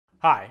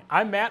Hi,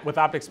 I'm Matt with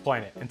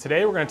OpticsPlanet, and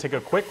today we're going to take a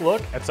quick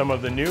look at some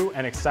of the new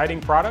and exciting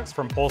products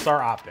from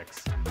Pulsar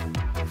Optics.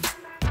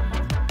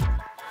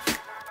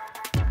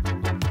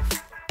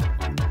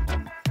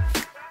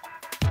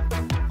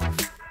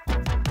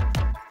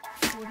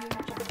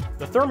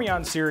 The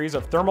Thermion series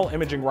of thermal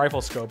imaging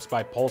rifle scopes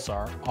by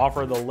Pulsar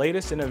offer the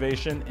latest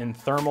innovation in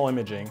thermal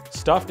imaging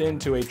stuffed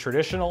into a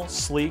traditional,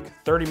 sleek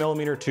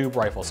 30mm tube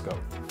rifle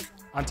scope.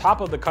 On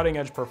top of the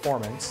cutting-edge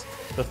performance,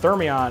 the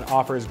Thermion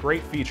offers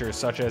great features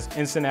such as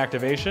instant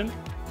activation,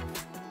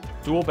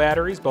 dual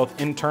batteries both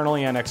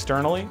internally and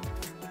externally,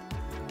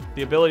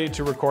 the ability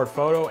to record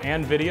photo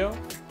and video,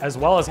 as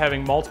well as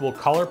having multiple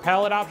color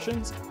palette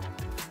options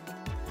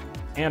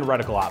and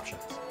reticle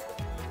options.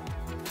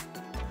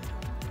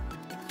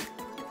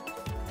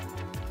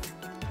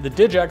 The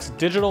Digex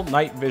digital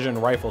night vision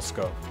rifle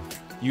scope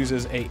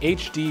uses a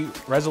HD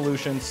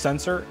resolution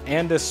sensor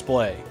and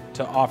display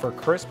to offer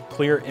crisp,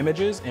 clear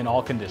images in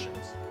all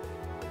conditions.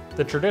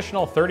 The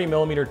traditional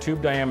 30mm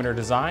tube diameter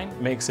design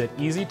makes it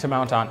easy to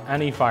mount on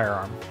any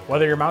firearm,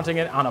 whether you're mounting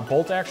it on a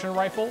bolt-action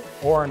rifle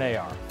or an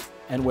AR.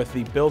 And with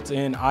the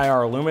built-in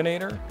IR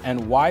illuminator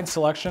and wide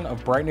selection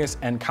of brightness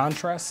and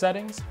contrast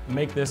settings,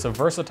 make this a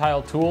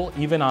versatile tool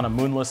even on a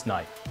moonless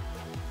night.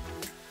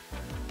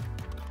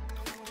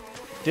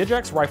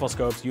 Digex rifle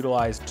scopes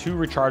utilize two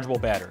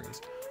rechargeable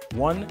batteries,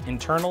 one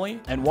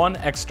internally and one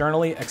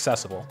externally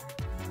accessible.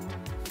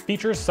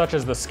 Features such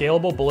as the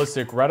scalable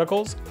ballistic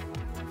reticles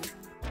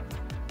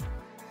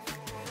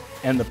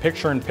and the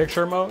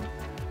picture-in-picture mode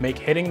make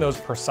hitting those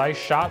precise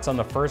shots on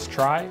the first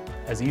try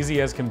as easy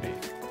as can be.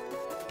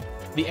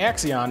 The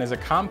Axion is a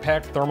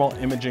compact thermal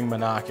imaging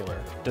monocular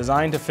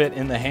designed to fit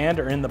in the hand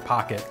or in the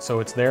pocket so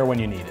it's there when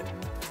you need it.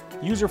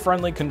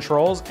 User-friendly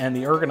controls and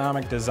the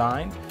ergonomic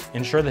design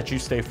ensure that you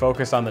stay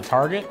focused on the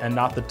target and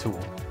not the tool.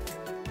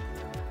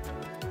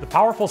 The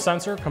powerful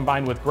sensor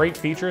combined with great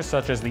features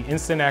such as the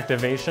instant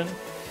activation,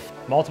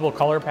 multiple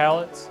color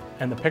palettes,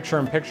 and the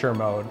picture-in-picture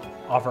mode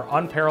offer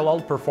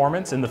unparalleled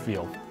performance in the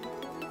field.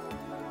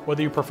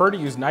 Whether you prefer to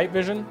use night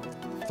vision,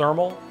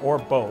 thermal, or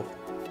both,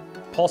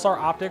 Pulsar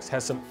Optics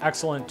has some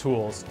excellent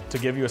tools to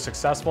give you a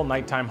successful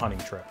nighttime hunting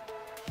trip.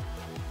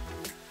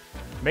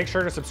 Make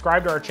sure to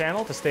subscribe to our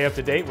channel to stay up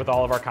to date with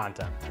all of our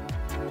content.